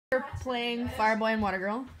We're playing Fireboy and Water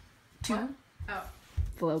Girl 2. Oh.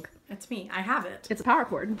 Vlog. It's me. I have it. It's a power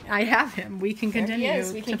cord. I have him. We can continue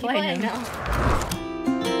We can to play him. now.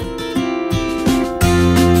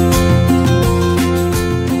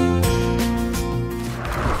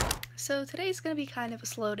 So today's gonna be kind of a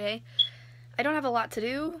slow day. I don't have a lot to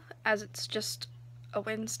do as it's just a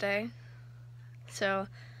Wednesday. So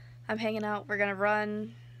I'm hanging out. We're gonna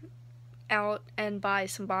run out and buy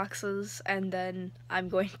some boxes, and then I'm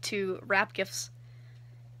going to wrap gifts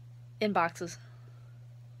in boxes.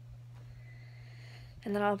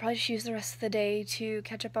 And then I'll probably just use the rest of the day to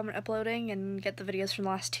catch up on my uploading and get the videos from the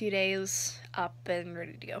last 2 days up and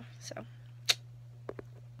ready to go. So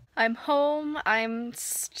I'm home. I'm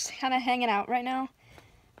just kind of hanging out right now.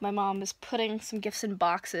 My mom is putting some gifts in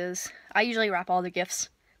boxes. I usually wrap all the gifts,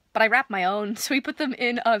 but I wrap my own, so we put them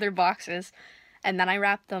in other boxes, and then I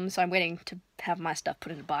wrap them, so I'm waiting to have my stuff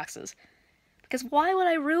put into boxes. Because why would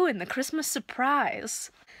I ruin the Christmas surprise?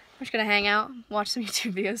 I'm just gonna hang out, watch some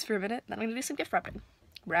YouTube videos for a minute, then I'm gonna do some gift wrapping.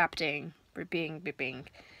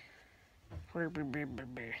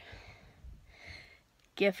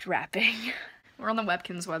 Gift wrapping. We're on the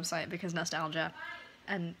Webkinz website because nostalgia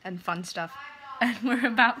and fun stuff. And we're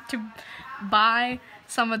about to buy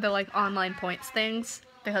some of the like online points things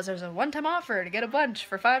because there's a one-time offer to get a bunch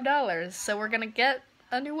for $5. So we're gonna get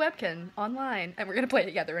a new Webkin online and we're gonna play it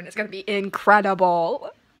together and it's gonna be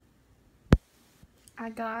incredible.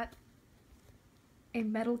 I got a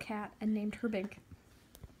metal cat and named her Bink.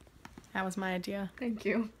 That was my idea. Thank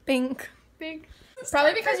you. Bink. Bink.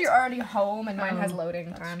 Probably because you're already home and mine has loading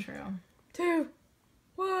That's time. true. 2,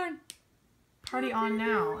 1. Party on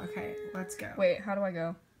now. Okay, let's go. Wait, how do I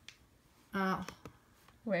go? Oh.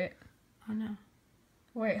 Wait. Oh no.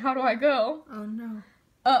 Wait, how do I go? Oh no.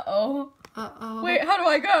 Uh-oh. Uh-oh. Wait, how do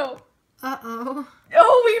I go? Uh-oh.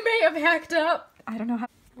 Oh, we may have hacked up. I don't know how.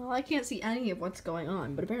 Well, I can't see any of what's going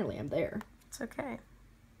on, but apparently I'm there. It's okay.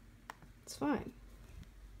 It's fine.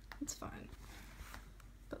 It's fine.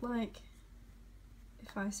 But like,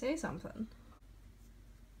 if I say something,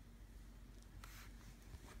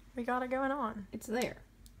 We got it going on. it's there.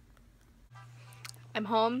 I'm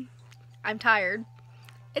home. I'm tired.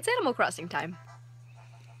 It's Animal Crossing time.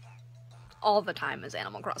 All the time is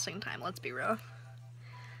Animal Crossing time, let's be real.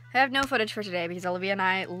 I have no footage for today because Olivia and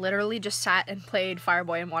I literally just sat and played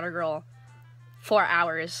Fireboy and Water Girl for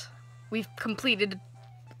hours. We've completed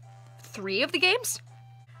 3 of the games.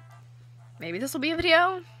 Maybe this will be a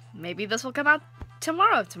video. Maybe this will come out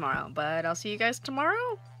tomorrow, but I'll see you guys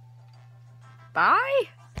tomorrow. Bye!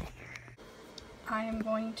 I am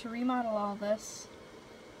going to remodel all this.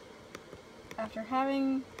 After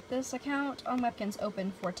having this account on Webkinz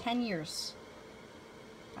open for 10 years,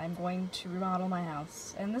 I'm going to remodel my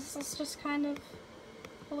house. And this is just kind of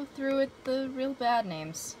a look through at the real bad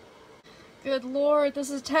names. Good lord, this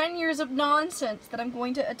is 10 years of nonsense that I'm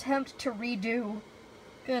going to attempt to redo.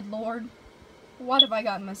 Good lord. What have I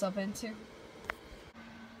gotten myself into?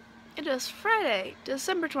 It is Friday,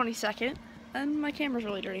 December 22nd, and my camera's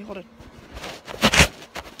really dirty. Hold it.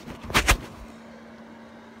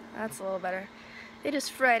 That's a little better. It is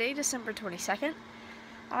Friday, December 22nd.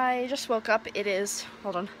 I just woke up. It is,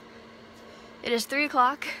 hold on. It is 3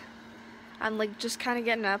 o'clock. I'm like just kind of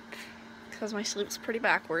getting up because my sleep's pretty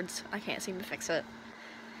backwards. I can't seem to fix it.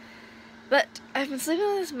 But I've been sleeping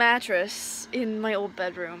on this mattress in my old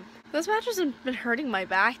bedroom. This mattress has been hurting my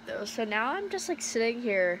back though, so now I'm just like sitting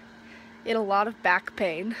here in a lot of back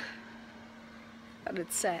pain. And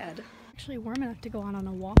it's sad. Actually warm enough to go on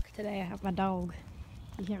a walk today. I have my dog.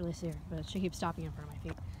 You can't really see her, but she keeps stopping in front of my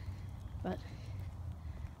feet. But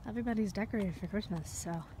everybody's decorated for Christmas,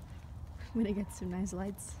 so I'm gonna get some nice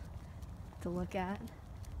lights to look at.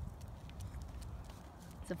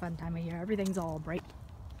 It's a fun time of year. Everything's all bright.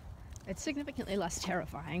 It's significantly less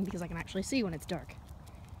terrifying because I can actually see when it's dark.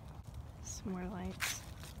 Some more lights.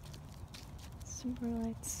 Some more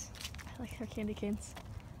lights. I like our candy canes.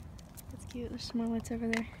 That's cute. There's some more lights over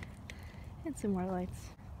there. And some more lights.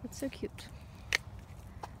 It's so cute.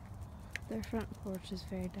 Their front porch is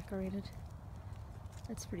very decorated.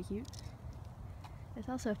 That's pretty cute. It's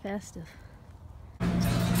also festive.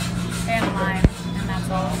 And live, and that's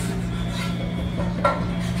all.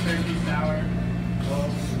 Turkey sour.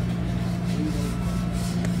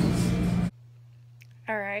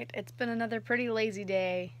 Alright, it's been another pretty lazy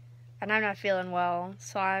day, and I'm not feeling well,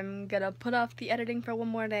 so I'm gonna put off the editing for one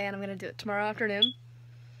more day, and I'm gonna do it tomorrow afternoon.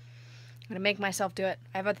 I'm gonna make myself do it.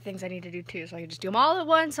 I have other things I need to do too, so I can just do them all at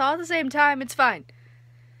once, all at the same time. It's fine.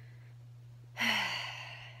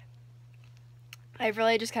 I've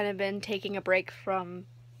really just kind of been taking a break from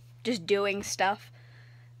just doing stuff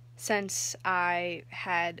since I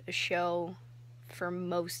had a show for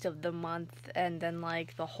most of the month and then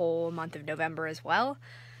like the whole month of November as well.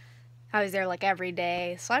 I was there like every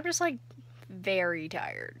day, so I'm just like very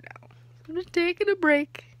tired now. I'm just taking a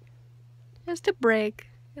break. Just a break.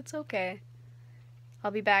 It's okay.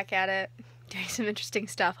 I'll be back at it doing some interesting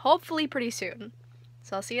stuff, hopefully pretty soon.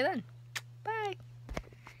 So I'll see you then.